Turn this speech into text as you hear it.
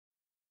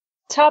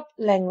Top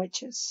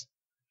languages.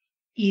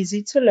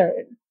 Easy to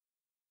learn.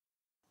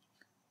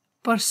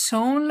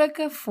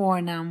 Persoonlijke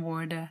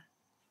voornaamwoorden.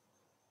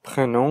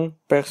 Prénom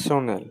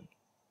personnel.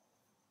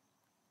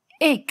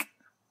 Ik.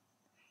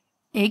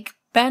 Ik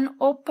ben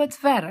op het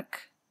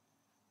werk.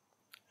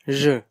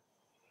 Je.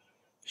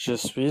 Je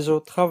suis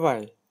au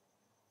travail.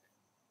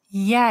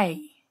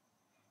 Jij.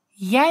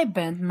 Jij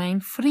bent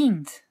mijn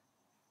vriend.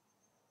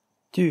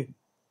 Tu.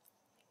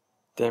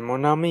 T'es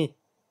mon ami.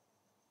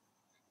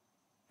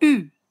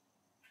 U.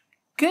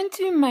 Kunt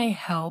u mij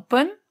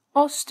helpen,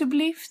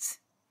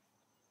 alstublieft?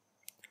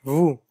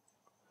 Vous.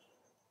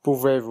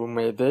 Pouvez-vous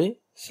m'aider,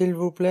 s'il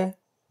vous plaît?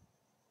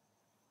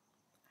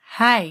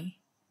 Hij.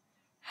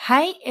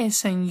 Hij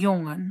is een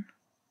jongen.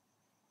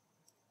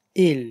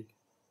 Il.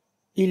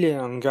 Il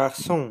est un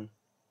garçon.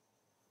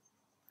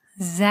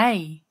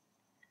 Zij.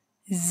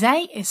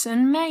 Zij is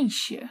een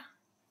meisje.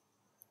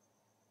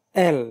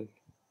 Elle.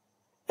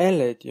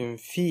 Elle est une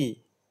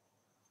fille.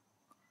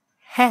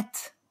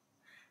 Het.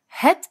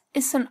 Het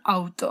is een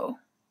auto.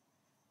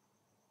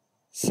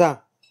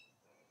 Ça.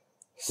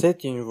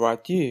 C'est une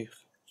voiture.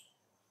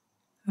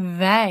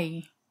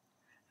 Wij.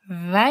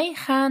 Wij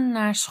gaan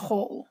naar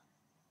school.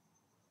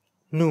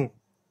 Nous.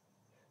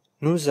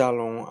 Nous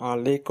allons à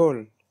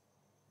l'école.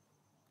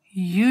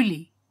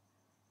 Jullie.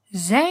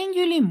 Zijn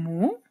jullie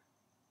moe?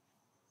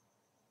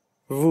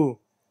 Vous.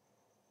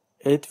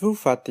 Êtes-vous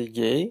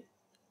fatigué?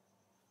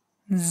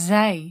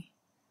 Zij.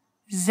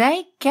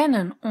 Zij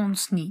kennen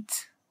ons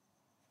niet.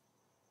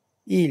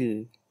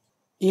 Ils.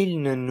 Ils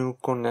ne nous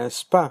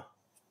connaissent pas.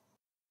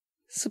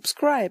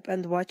 Subscribe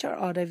and watch our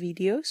other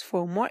videos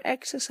for more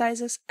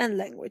exercises and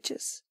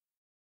languages.